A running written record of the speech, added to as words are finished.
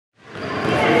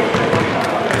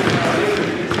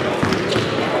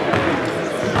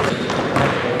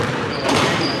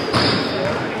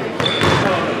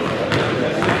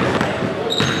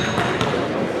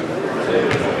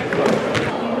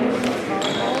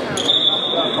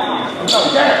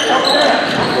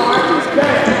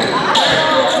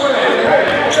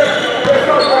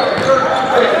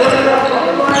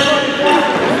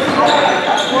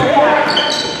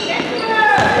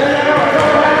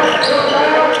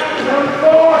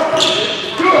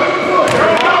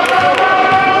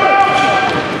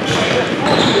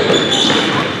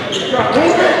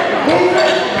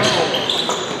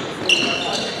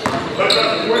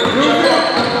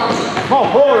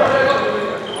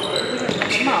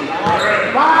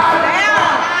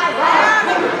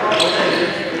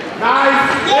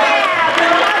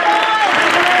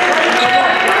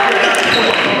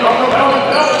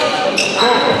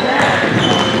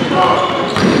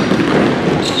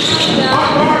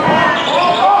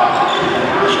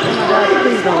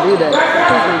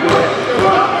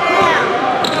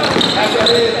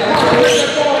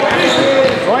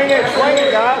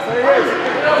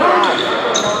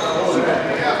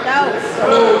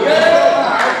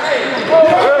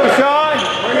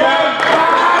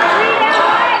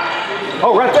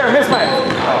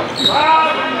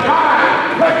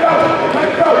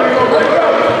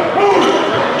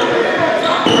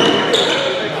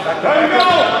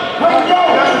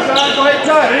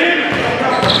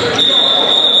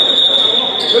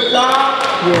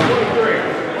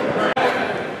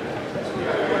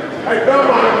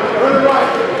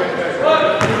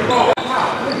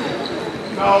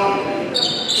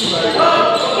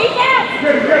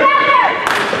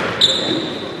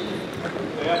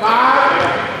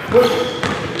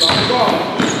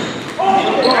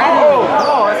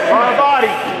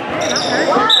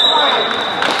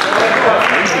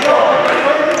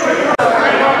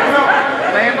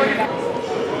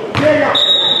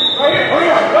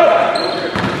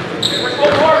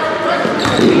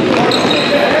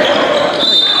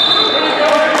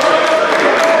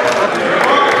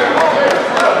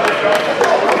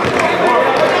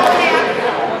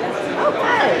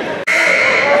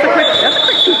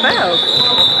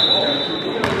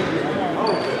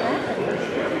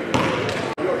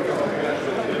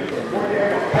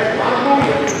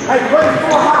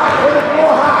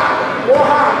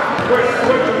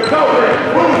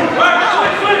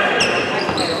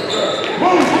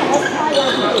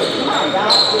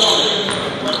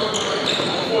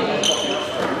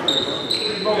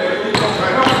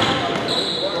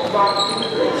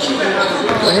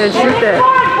Go ahead and shoot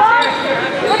that.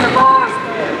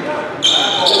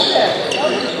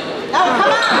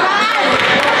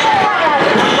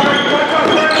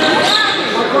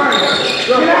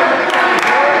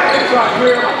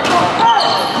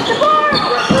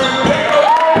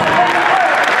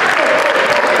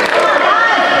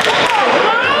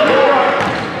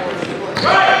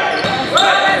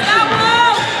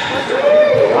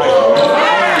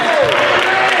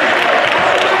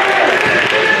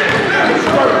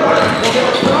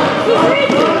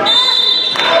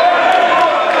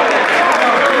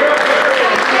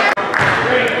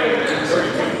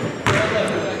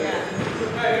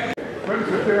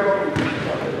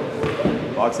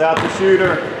 Box out the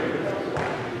shooter.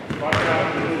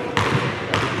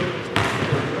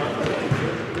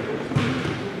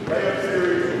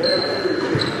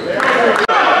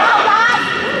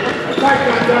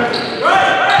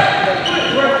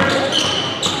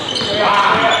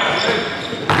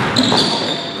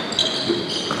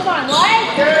 Come on, Lloyd.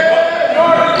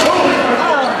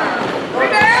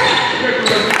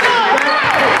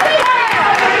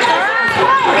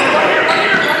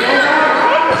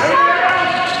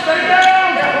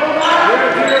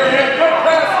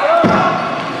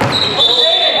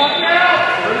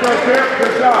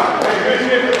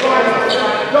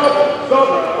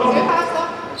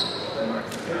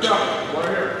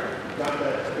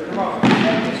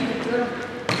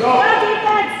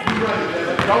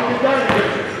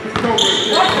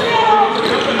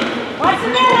 What's the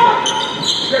middle?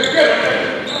 Good, good.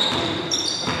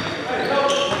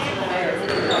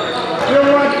 Still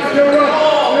run, still run,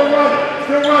 still run,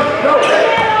 still run. Go.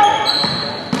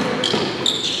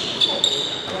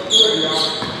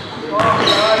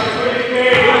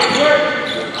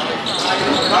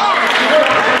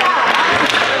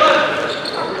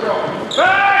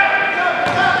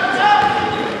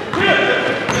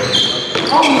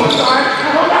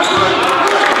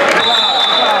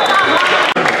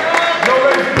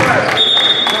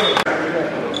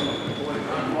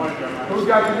 Who's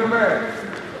got the new man?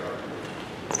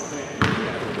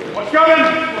 What's coming?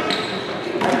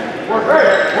 Work floor.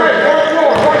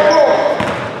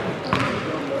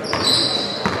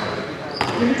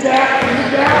 Give me that,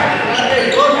 Hey,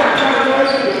 look out.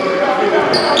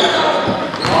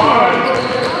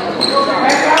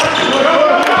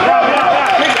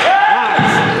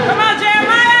 Come on.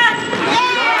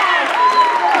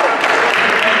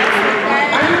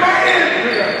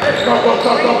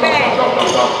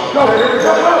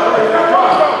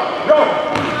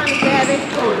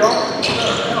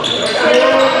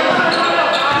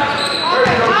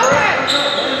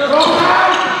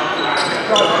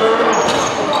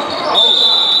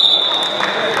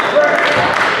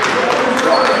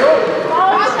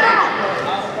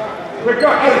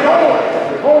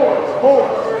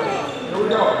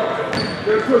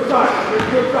 to the side. Get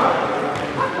to the side.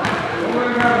 Don't let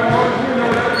him have the arms. You know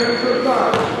that. Get to the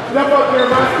side. Step up there,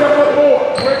 man. Step up more.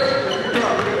 Quick.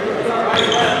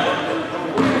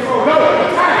 No,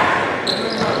 attack.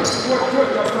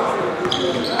 Switch up top.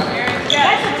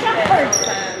 That's a jump first.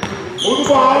 Move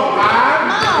the ball.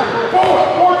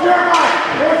 Forward. Forward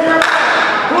Jeremiah. Forward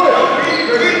Jeremiah. Good.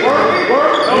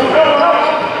 Work. Come down.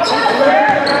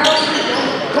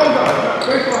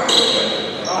 Baseline.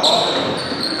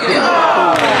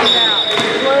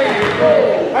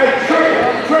 Hey, triple.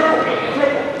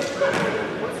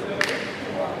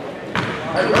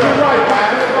 Hey, run right, man.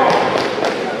 Let's go.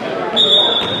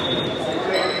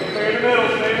 Stay in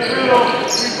the middle.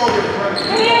 Keep focused, man.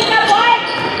 Here's the boy.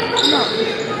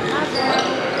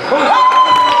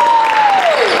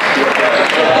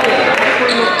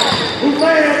 Who's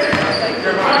playing?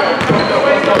 Get back. It's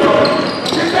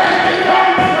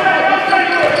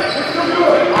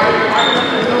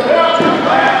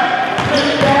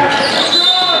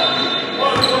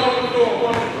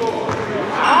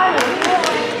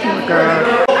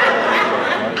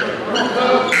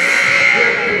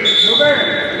still good.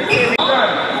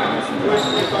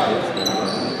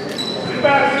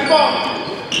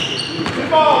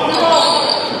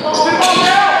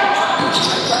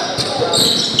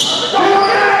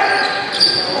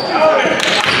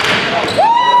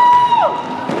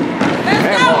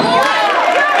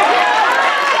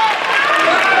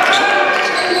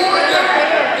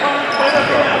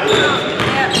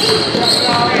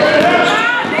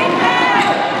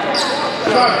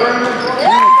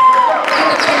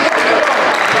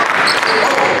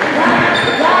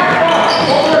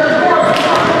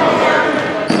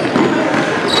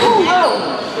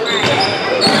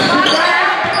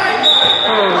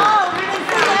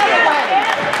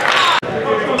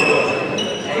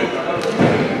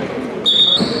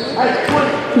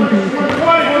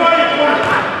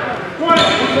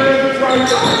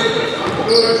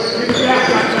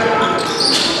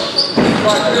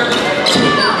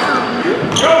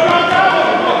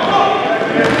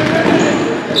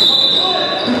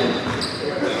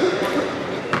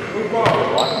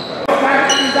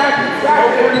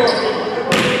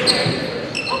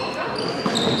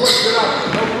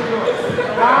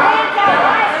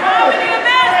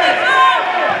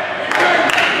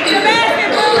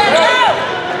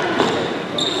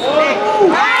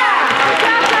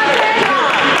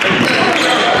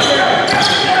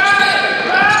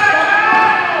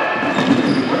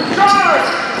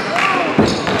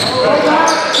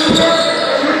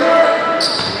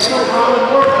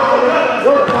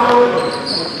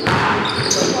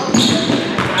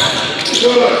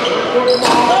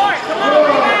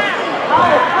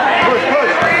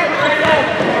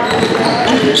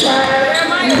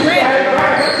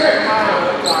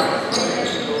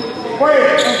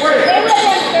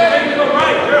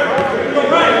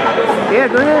 Yeah,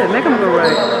 go ahead. Make them go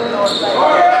right.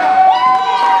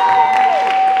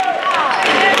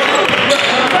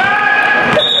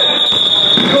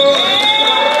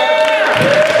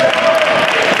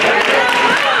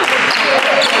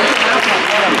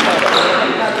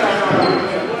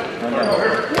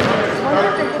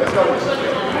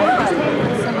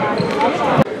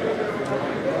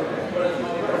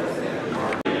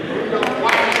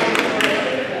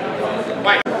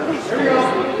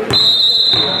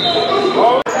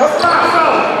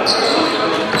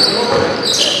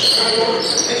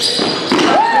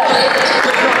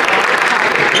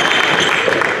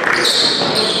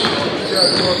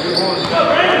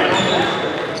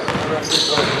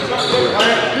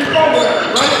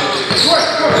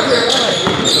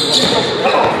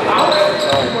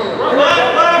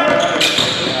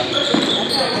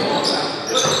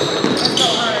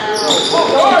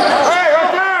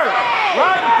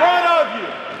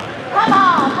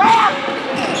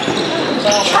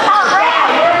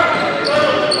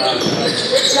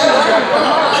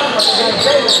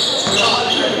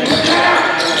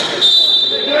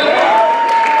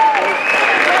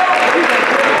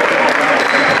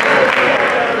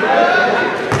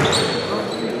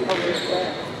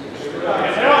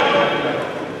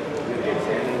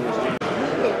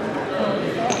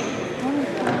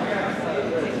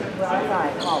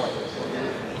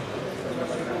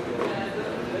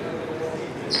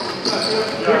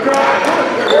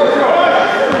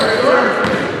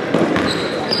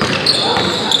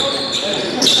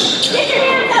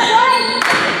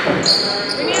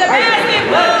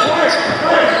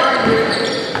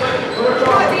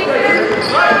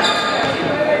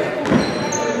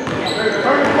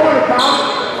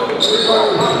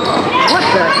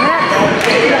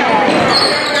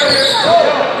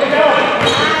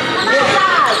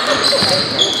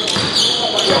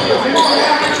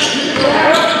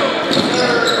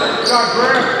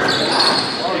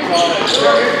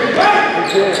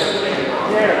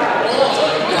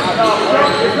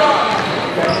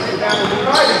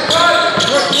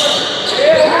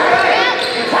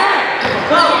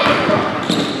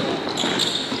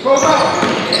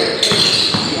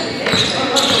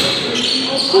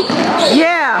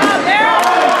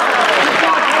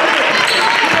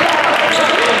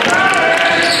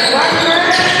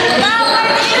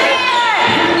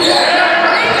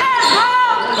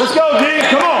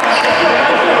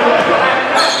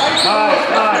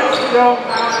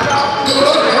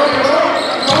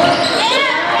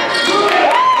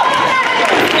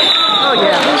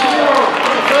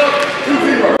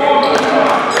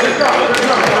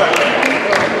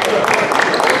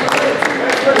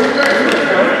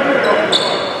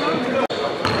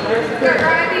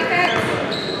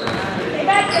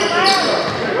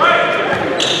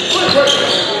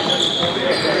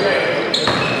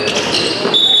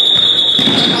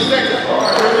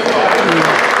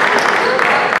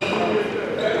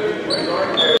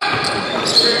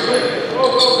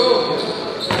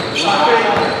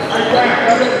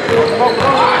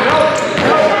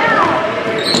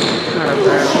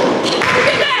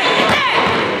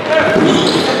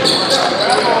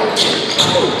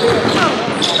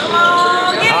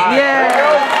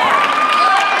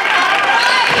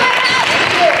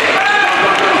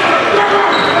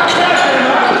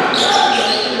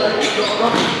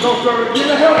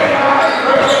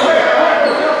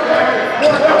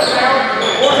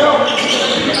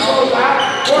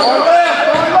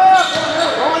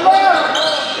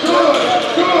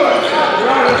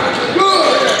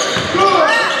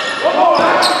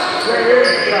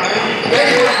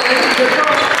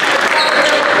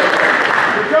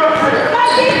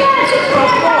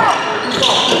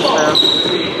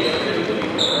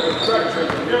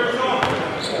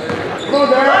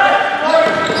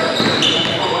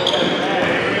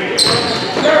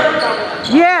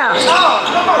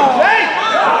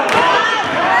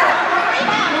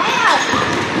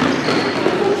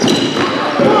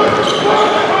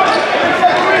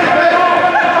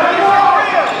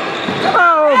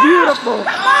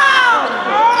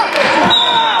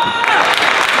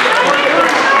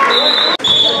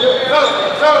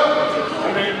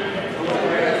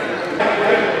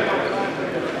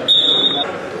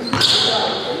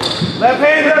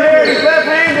 Left-handed, there. He's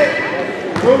left-handed.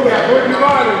 Move that. Move your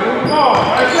body. Move them all.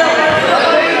 Right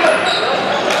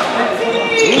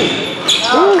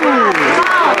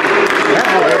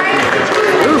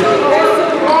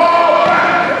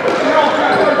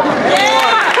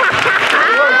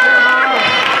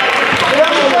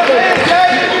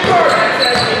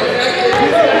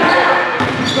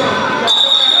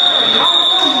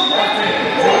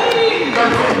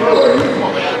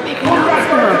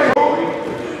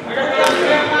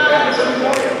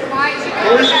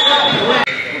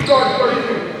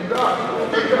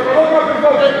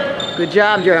Good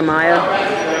job, Jeremiah. Come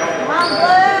on,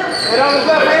 Blue. Get on his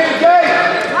left hand, Jay.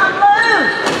 Come on,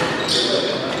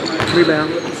 Blue. Rebound.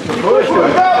 Push him.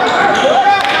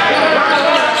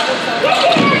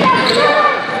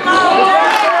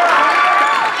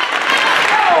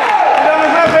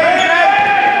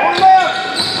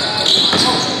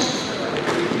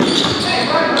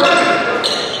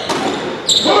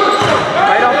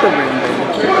 Right off the rim.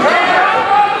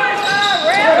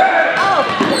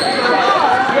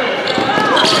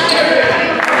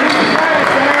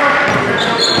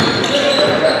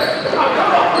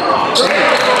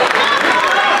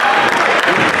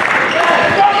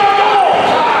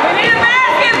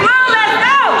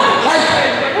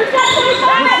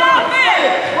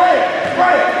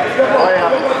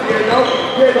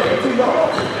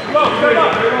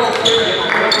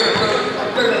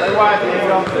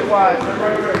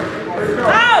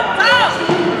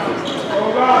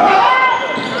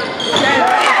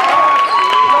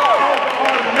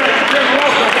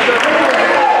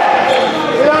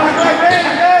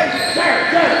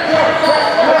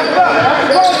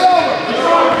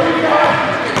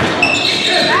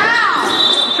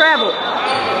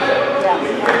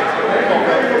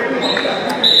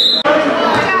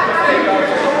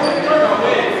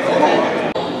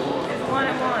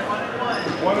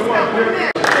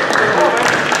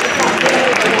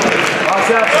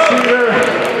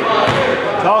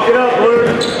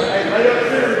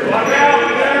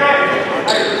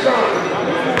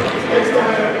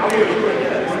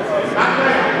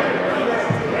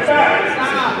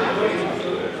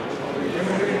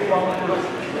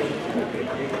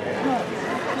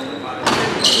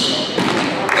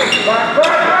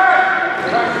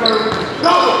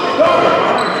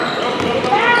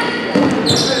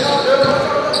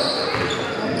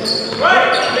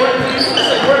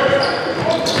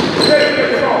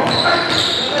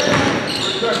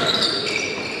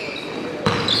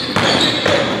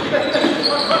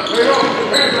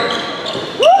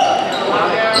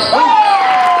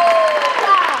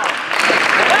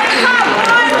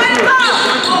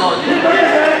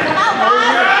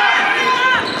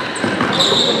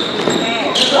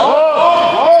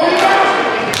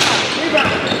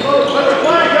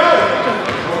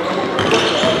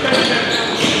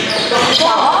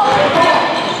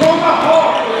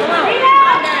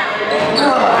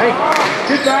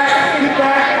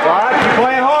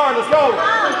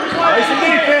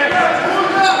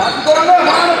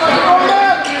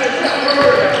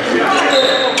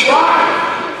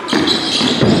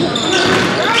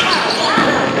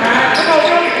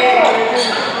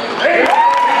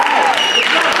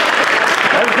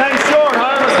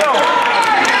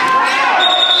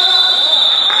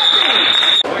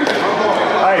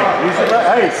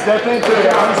 Step into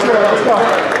it. I'm sure. Let's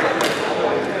go.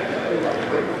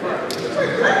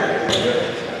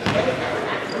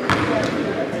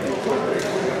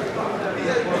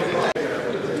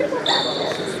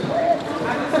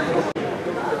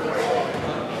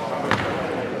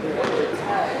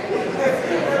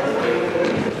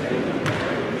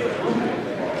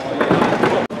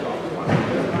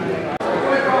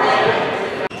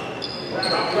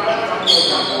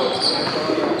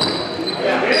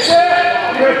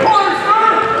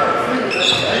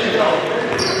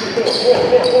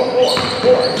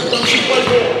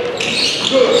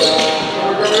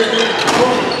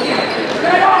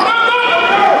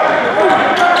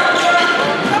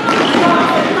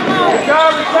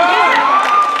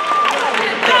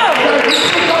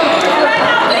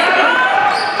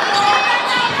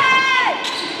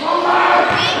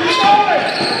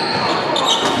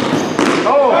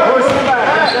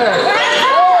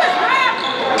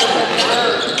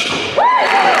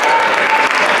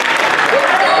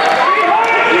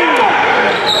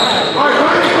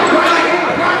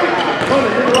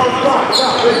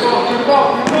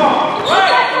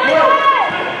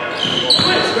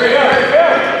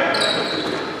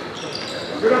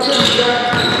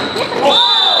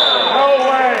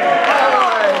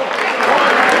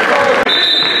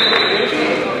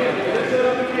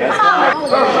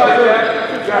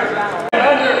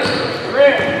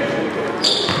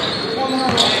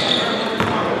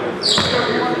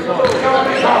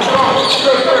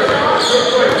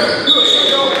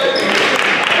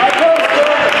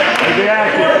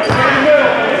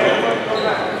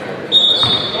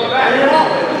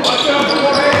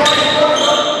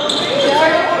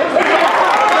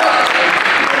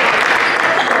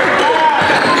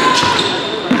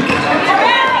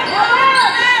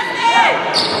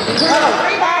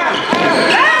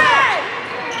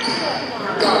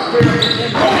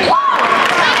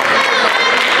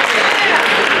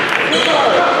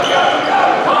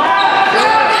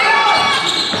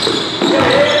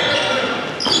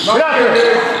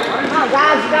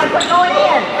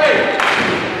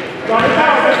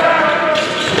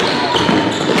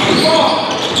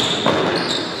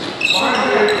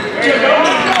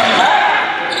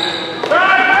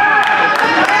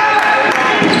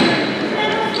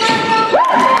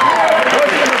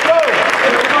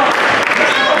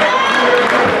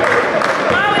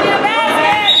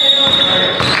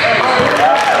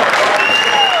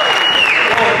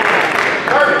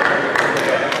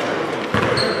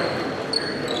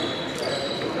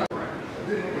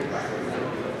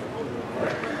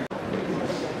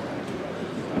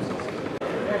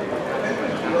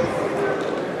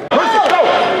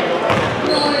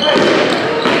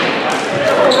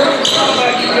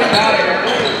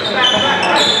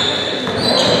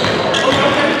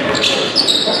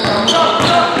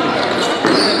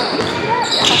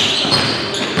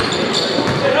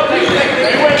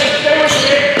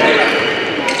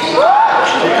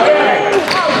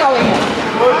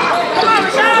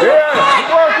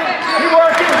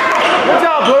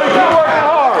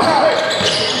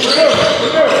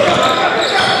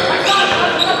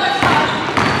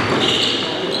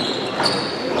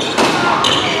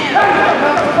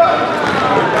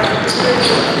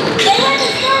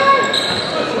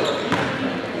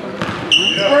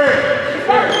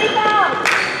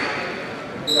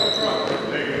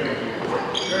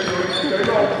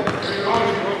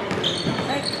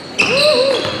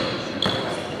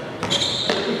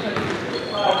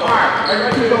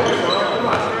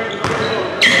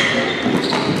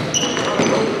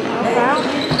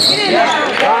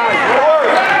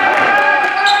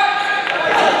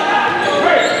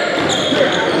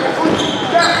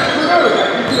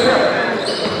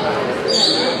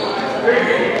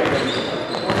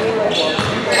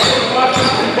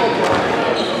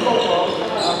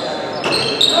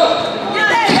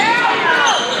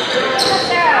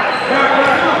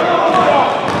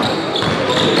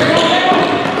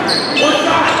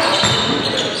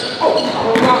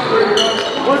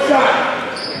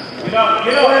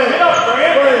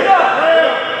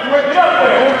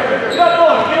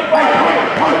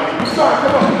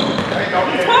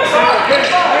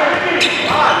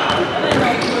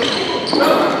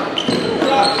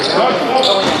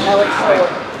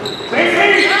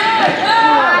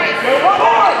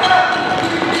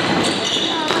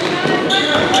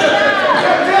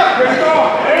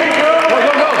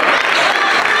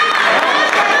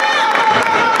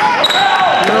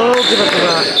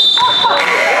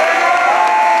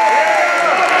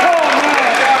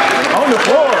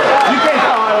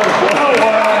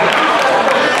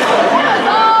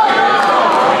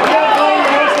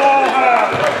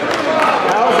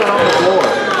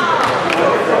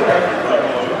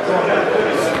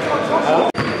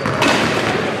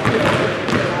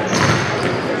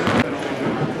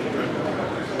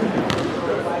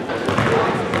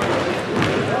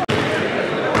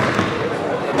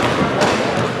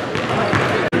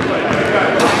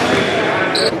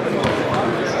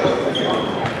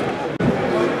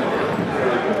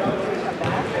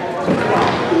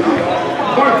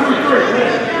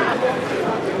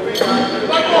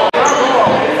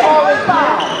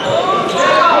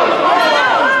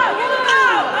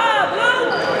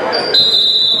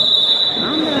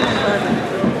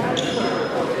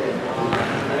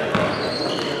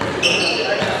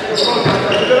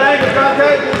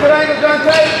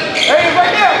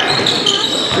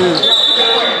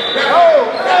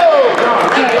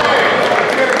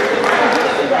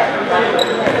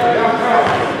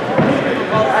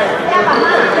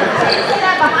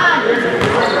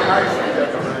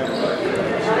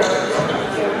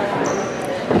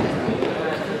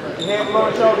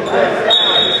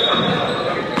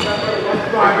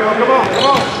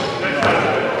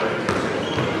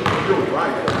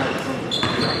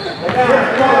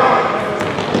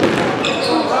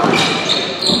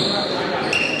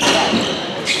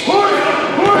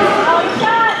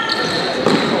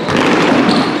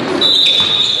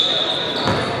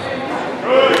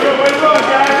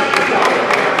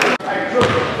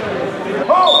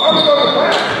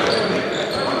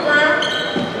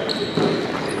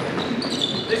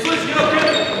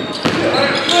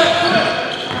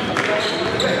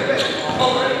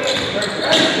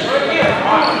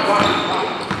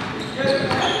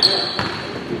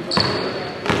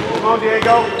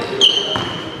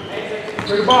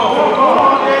 ball. Good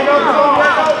ball.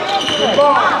 Good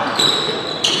ball.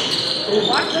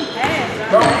 Watch them pass.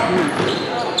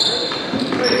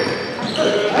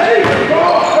 Hey, good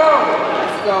ball.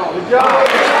 Let's go. Good job.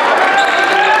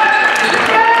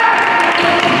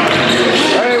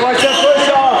 Hey, watch that push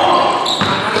off.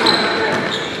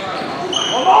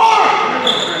 One more.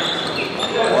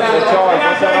 Watch that charge.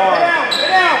 Watch that arm.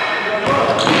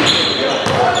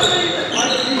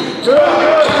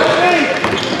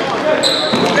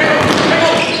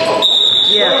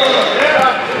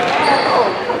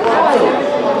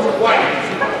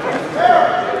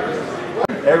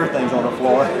 Everything's on the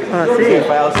floor. I see.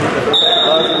 Fouls, I'm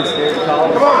scared to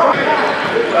call. Come on.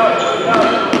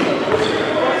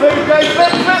 Take it, baby.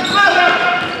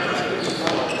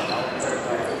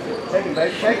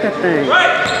 Take that thing.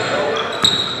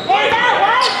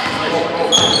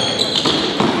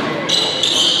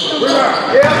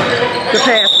 Good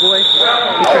pass, boy.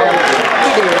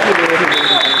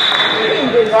 He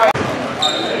did.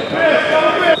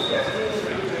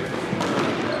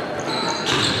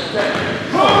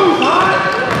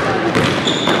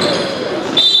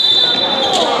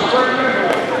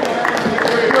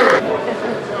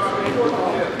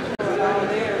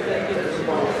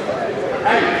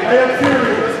 Hey, I'm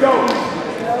serious. Let's go.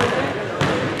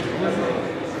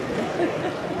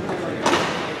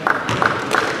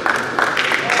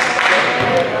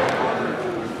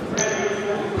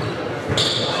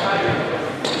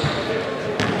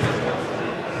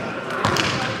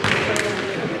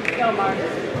 Check down, Mark.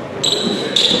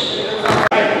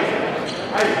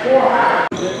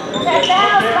 Check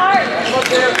down.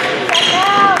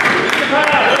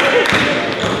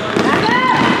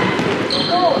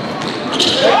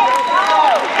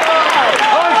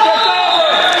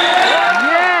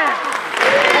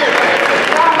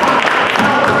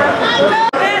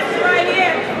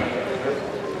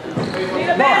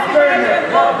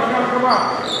 Come on.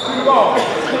 See the ball.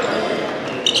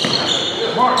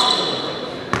 Mark.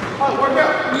 Oh, work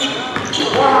out.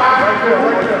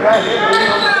 Right there.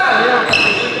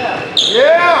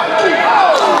 Yeah.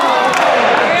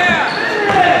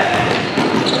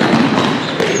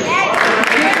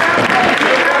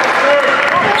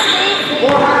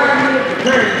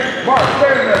 Mark,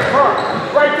 stay there. Mark,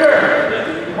 right there.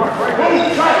 Mark, right there.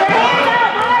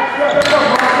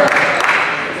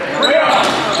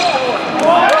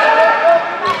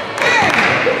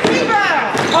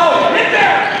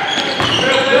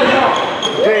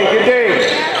 Good day.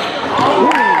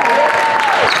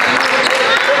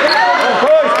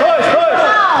 Push.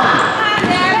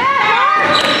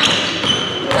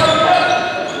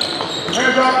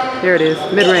 Hands up. There it is,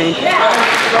 mid-range.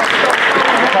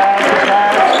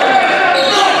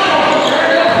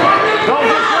 Don't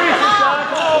get free, son.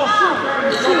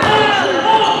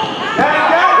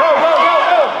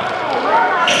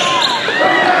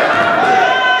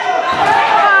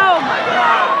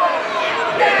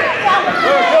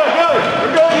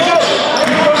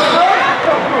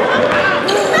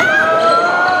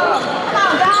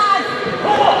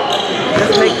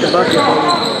 Let's make the bucket.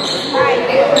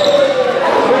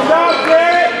 Good job,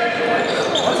 Greg.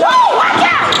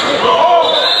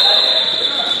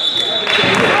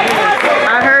 I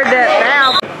heard that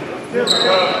foul.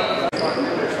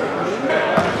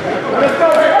 Let's go,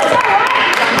 baby.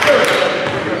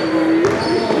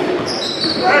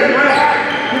 Hey, man.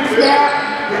 Get it back.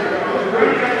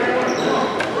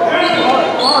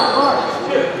 Mark.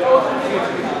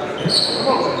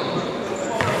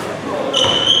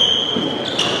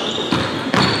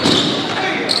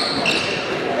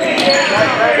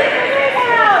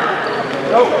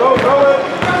 Go.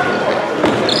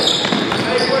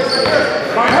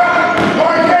 My help.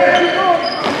 Mark, get it.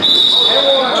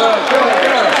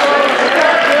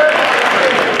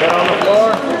 Get on the floor.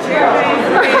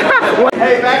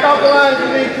 Hey, back off the line if you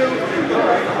need to.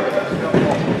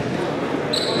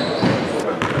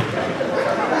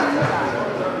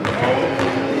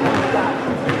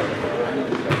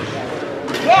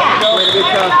 Way to be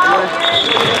tough, boy.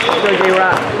 Go,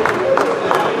 J-Rock.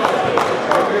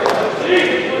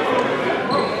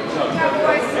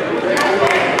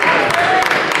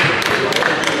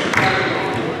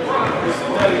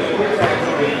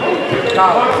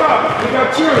 What's up? We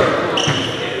got you.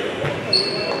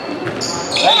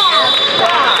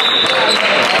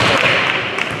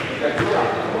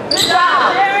 Good job.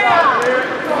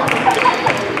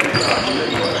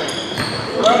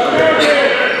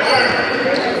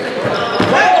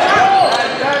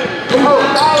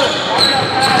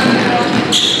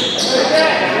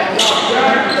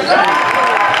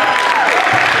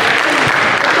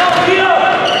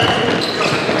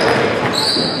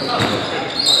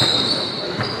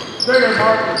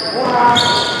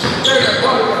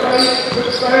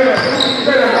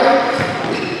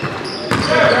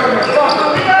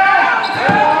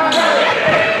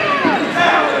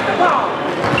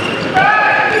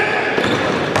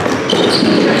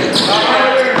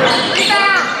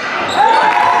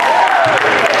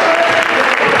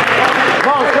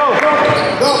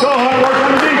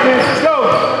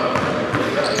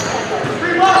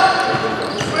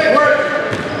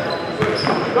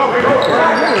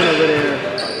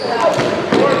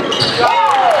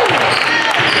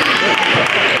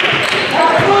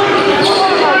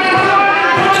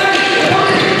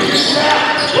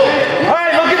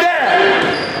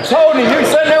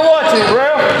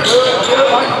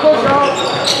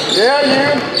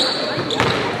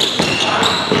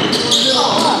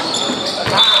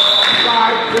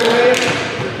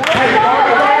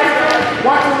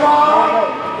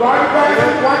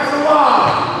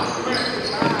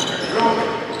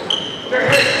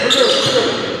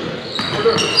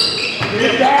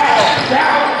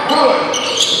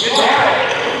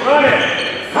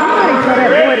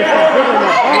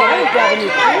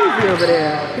 scrappy over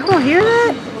there. Y'all don't hear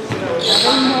that?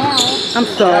 I'm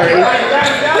sorry.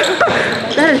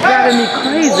 That is driving me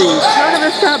crazy. Y'all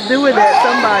gotta stop doing that,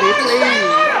 somebody,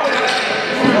 please.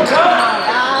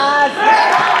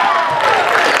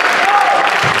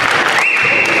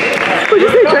 What'd you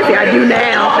say, Tracy? I do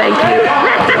now, thank you.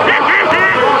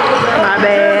 My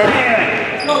bad.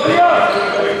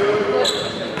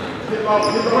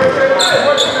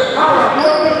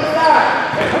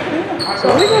 So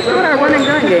we're gonna start our run and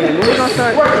gun game. We're gonna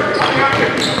start.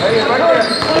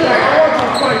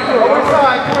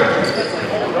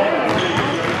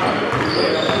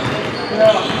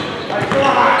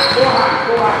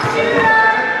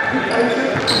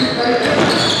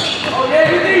 Oh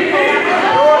yeah, you need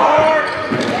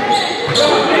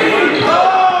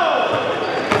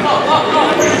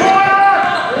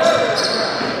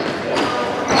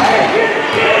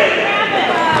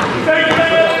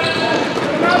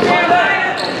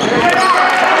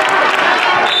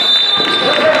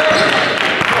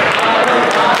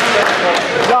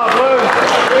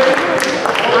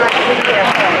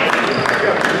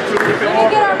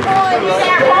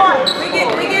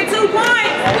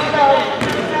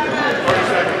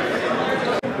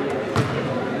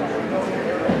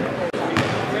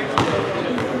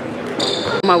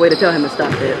On my way to tell him to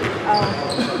stop it.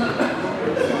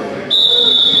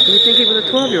 You think he was a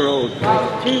 12-year-old?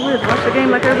 Gee whiz, watch the game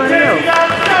like everybody else.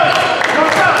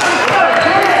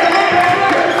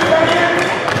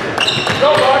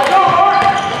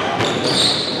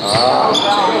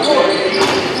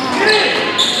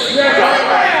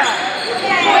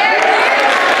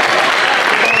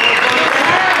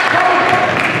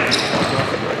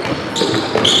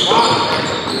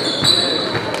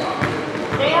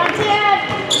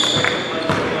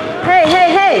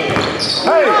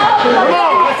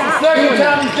 Second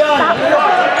time he's done.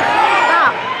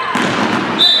 Stop.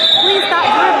 Please stop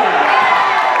dribbling.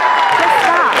 Just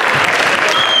stop.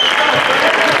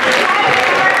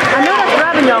 I know that's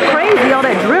driving y'all crazy, all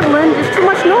that dribbling. It's too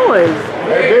much noise.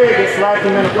 They're big. It slapped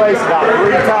him into place about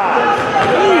 3 times.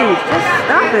 Please, just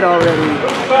stop it already.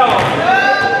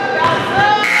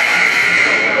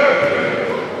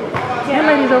 That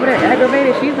lady's over there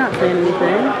aggravated. She's not saying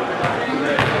anything.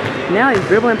 Now he's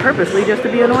dribbling purposely just to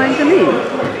be annoying to me.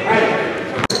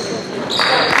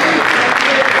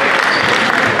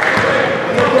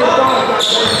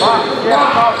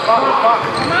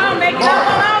 Come on, make it up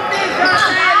on offense,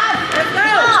 Jontae. Let's go.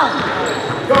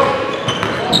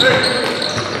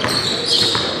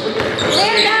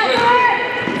 Hands out, Mark.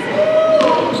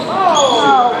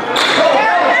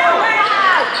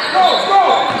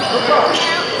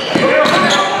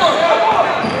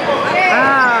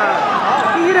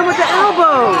 He hit him with the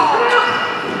elbow.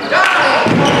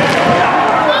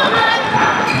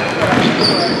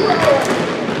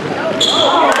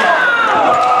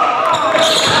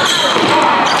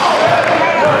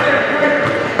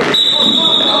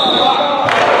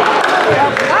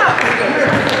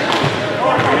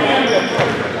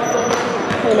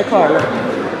 In the car.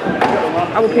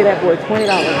 I would pay that boy $20 to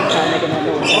try making that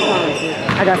noise. I promise you.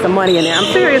 I got some money in there. I'm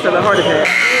serious of a heart attack.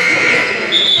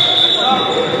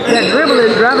 That dribble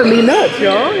is driving me nuts,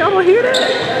 y'all. Y'all don't hear that?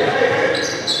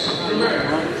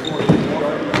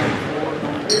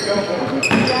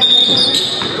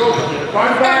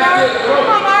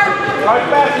 Right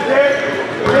basket, Dick.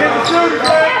 Get the shooter, Dick.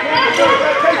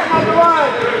 That takes him on the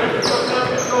line.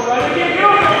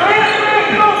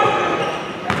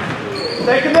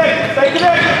 Stay connected. Stay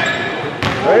connected.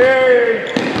 Hey.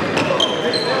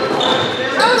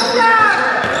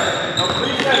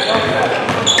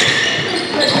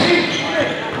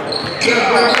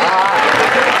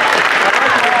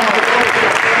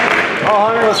 Oh,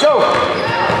 Hunter, let's go.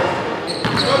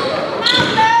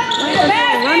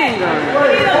 Running gun.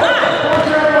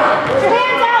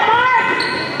 Hands out, Mark.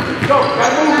 Go.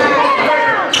 Gotta move.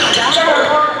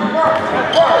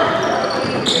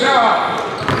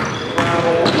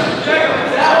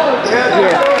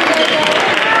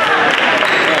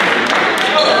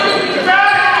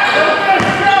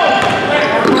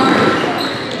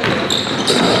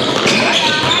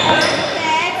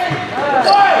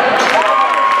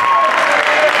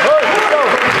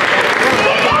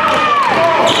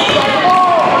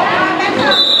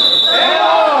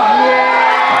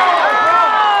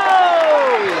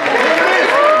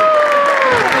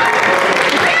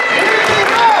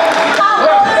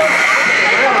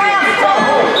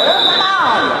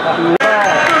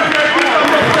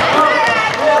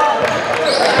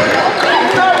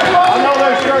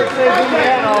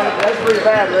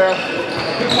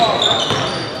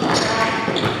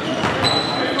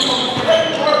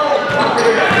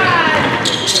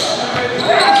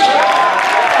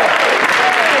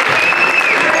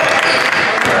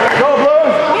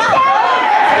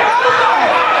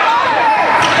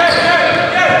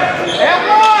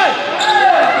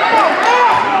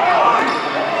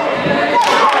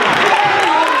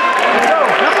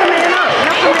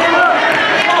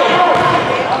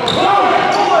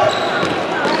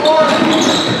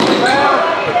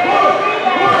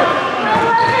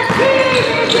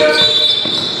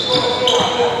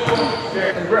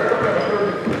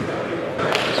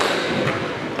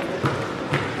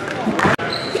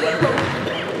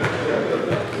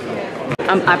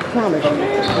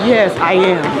 Yes, I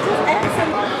am.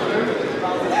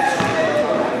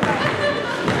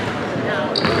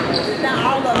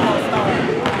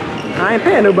 I ain't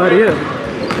paying nobody else.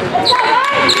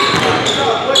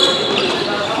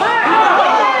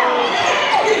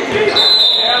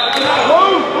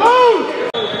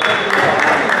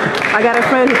 I got a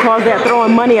friend who calls that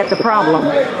throwing money at the problem.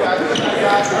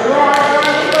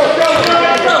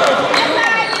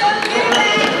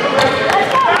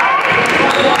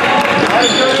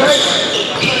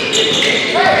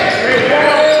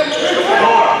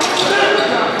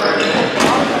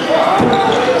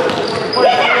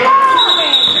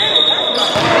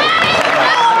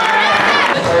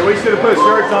 Hey, we should have put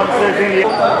shirts on that says Indy.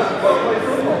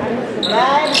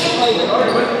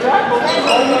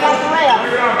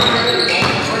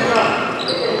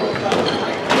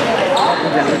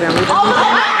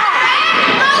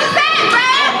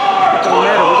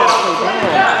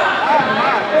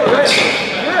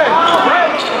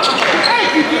 Thank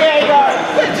you, Diego.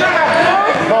 Good job.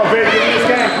 Come on, Vick, get in this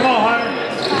game. Come on, Hunter.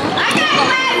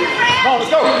 Come on,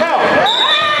 let's go. Now.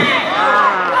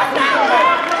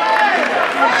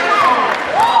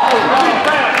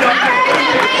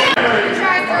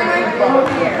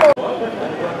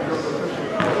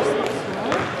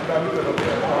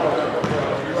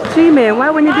 Gee, man, why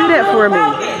wouldn't you do that for me?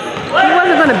 He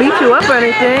wasn't going to beat you up or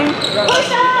anything.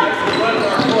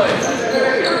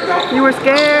 You were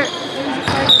scared?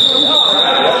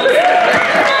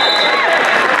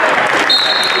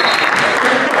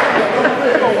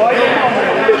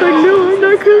 He's like, no, I'm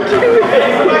not going to do it.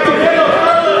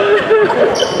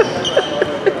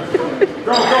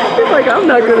 He's like, I'm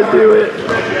not going to do it.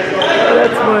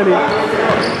 That's funny.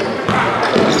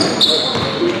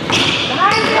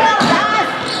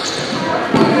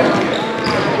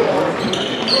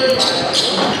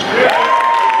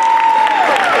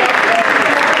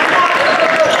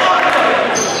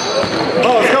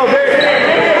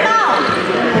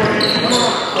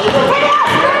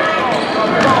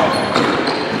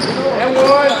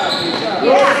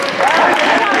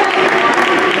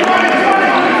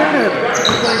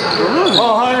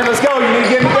 Oh, Hunter, let's go. You need to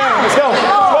get in the game. Let's go.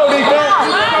 Let's go, defense.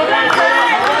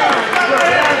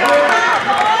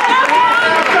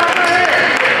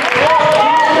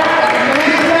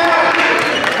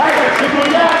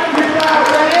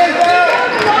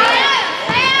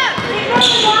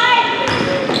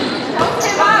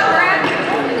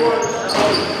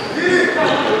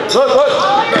 Look, look.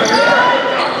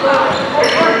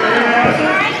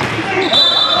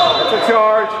 That's a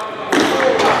charge.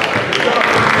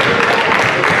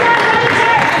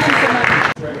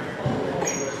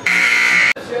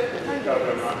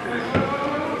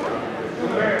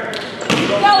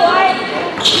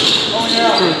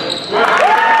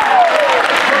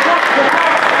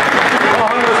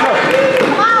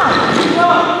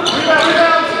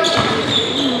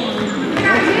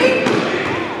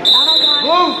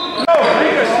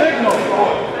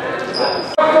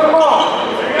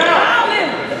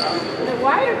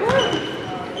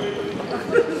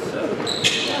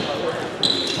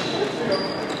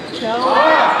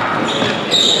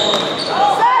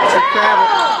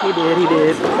 He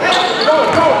did. Let's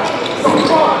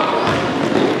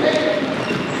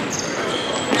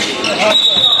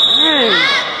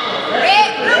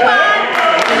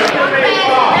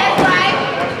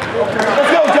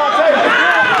go, Jontae.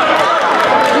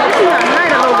 Did you see how high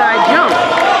that little guy jumped?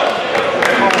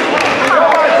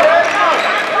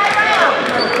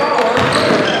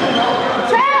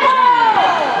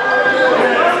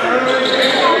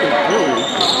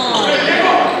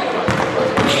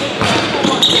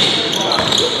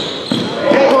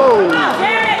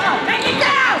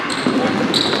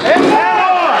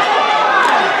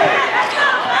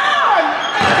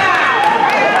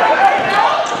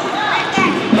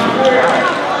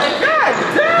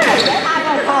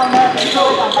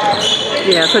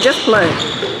 Yeah, so just play,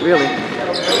 really.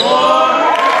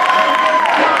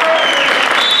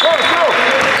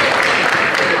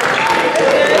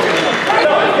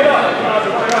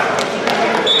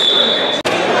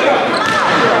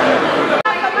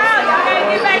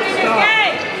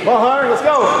 Come on, Hunter, let's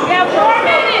go. Yeah, 4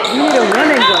 minutes. You need a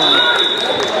running gun.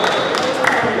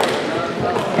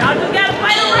 Y'all just gotta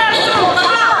play the rest of them.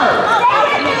 Come on.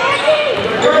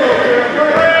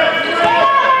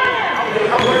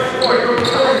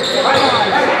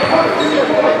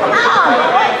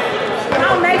 Come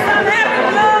on, make something happen,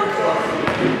 Blue.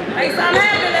 Make something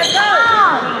happen. Let's go.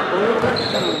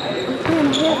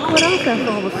 What offense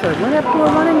all of a sudden? What happened to a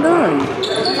running gun?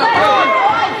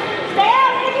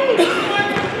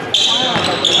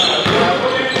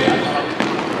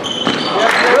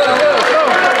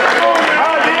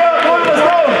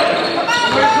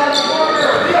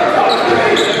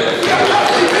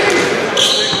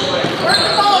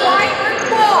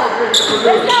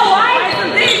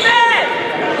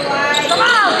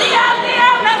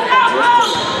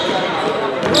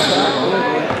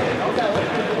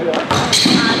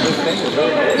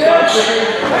 Across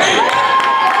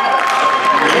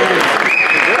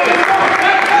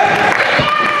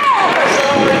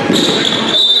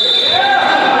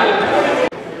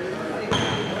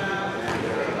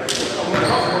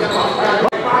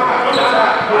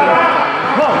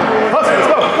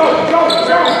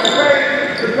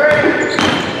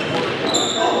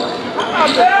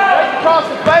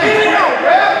the face.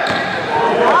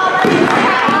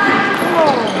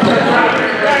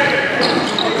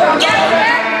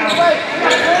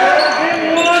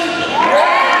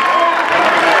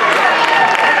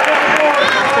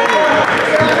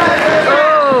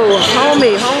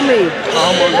 Homie.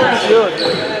 Almost good.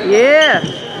 Yeah.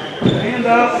 Hand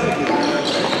up.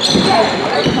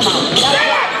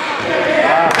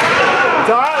 It's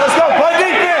all right. Let's go. Play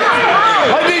defense.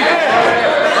 Play defense.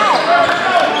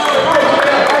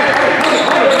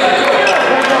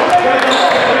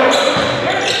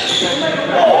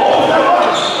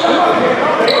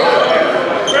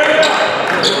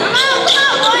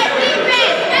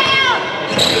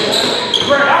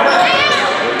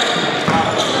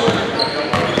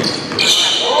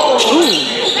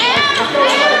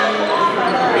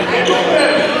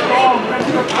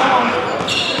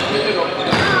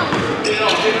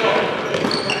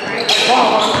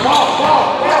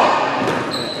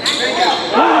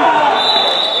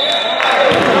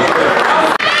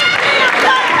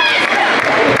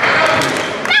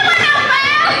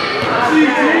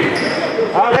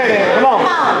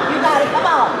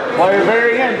 Play the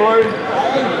very end, Blue.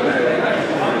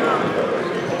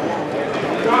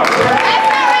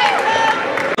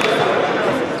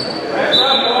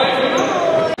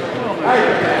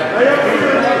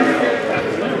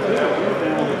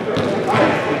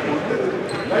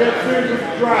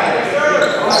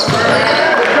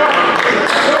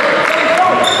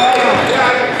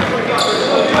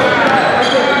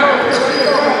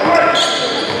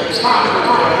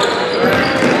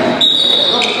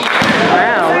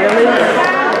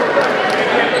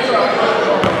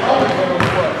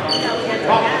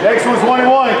 Next one's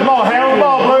 1-1. Come on, handle the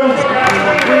ball, Blue.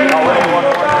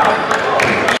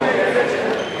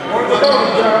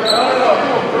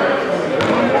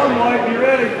 Be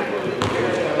ready.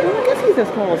 Well, I guess he's as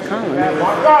tall as Colin.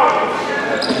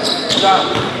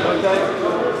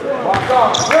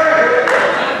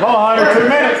 Come on, Hunter, 2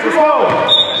 minutes. Let's go.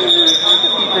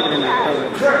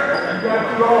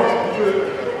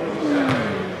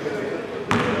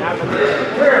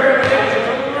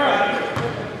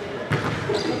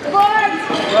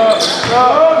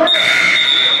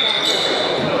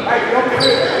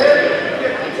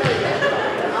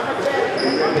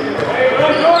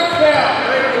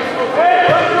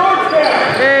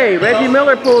 Hey, Reggie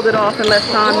Miller pulled it off in less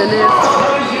time than this.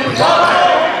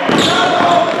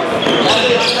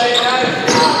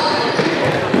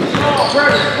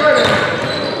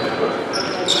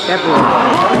 Everyone.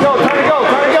 Go, time to go,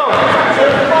 time to go.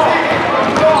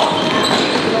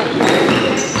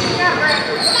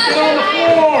 Get on the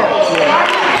floor.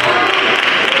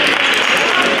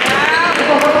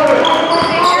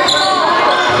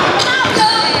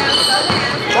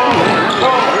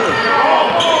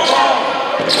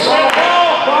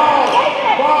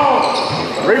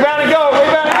 Rebound and go,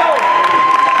 rebound and go.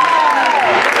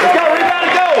 Let's go, rebound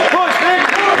and go. Push, Vick.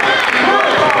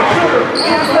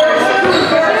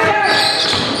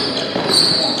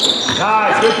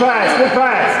 Nice, good pass, good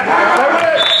pass. Stay with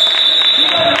it.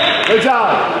 Good job,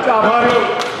 honey.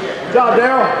 Good job,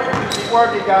 Daryl. Keep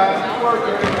working, guys. Keep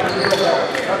working.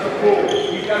 That's a pull.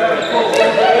 You got that pull.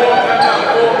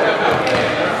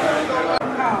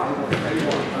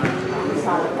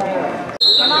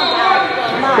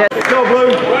 Let's go,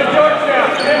 Blue.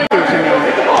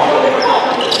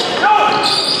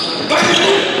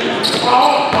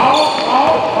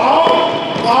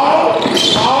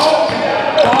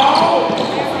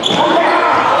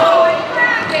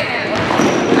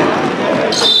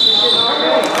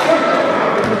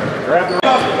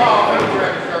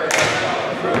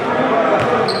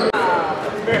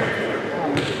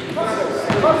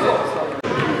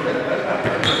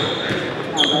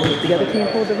 The other team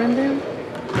pulled the rim down?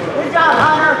 Good job,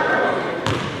 Hunter.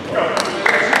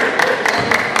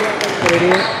 There it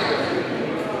is.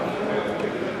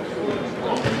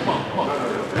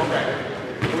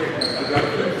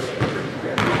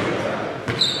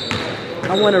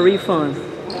 I want a refund. Good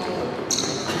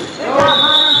job,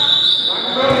 Hunter.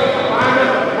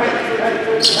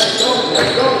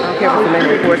 I don't care if it's a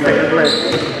minute, 4 seconds left.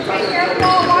 Take care of the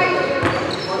ball, White.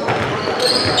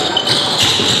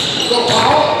 Go,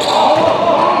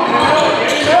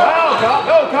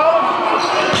 Colin.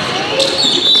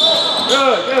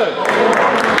 Good.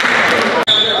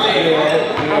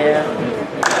 Yeah.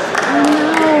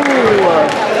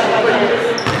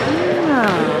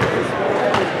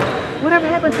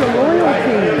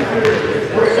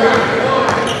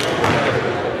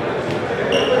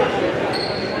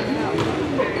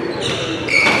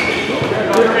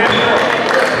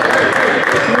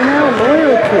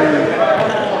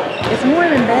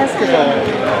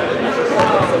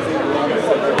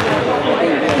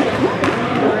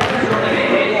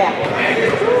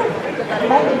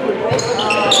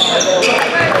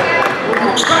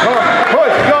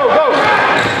 Push, go, go.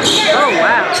 Oh,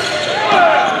 wow.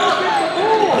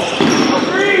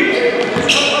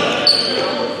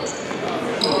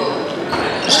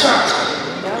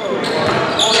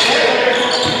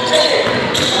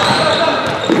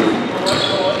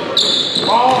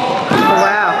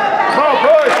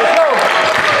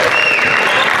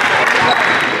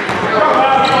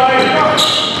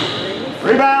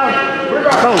 Rebound.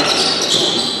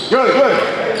 Good, good.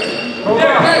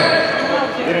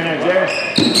 Get in there, Jay.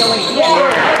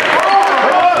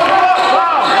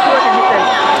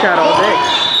 Shot all day.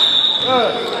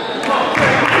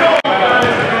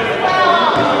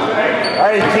 All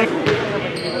right, keep.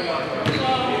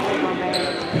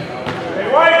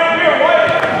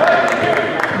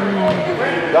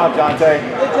 Good job, Jontae.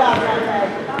 Good job, Jontae.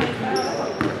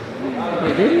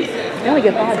 You did? They only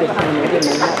get 5 this time, didn't they?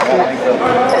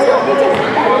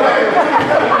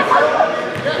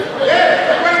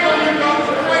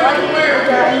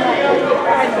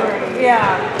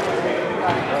 Yeah.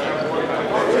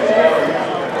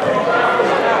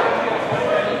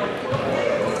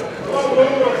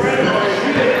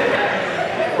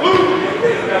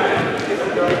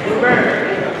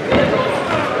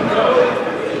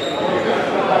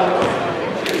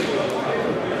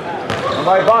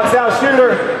 Somebody box out,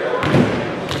 shooter.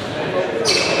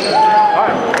 All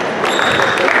right.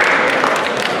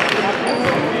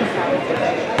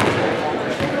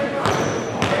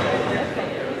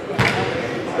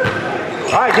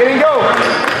 All right, get in, go.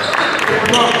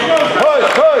 Push,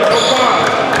 push.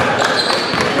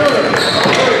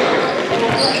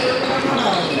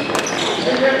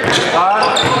 All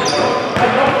right.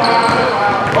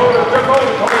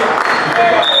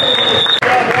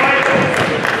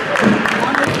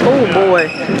 Oh boy.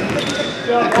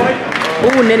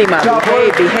 Oh, Nitty Mop.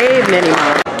 Behave, Nitty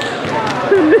Mop.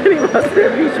 Nitty Mop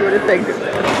said be sure to take this.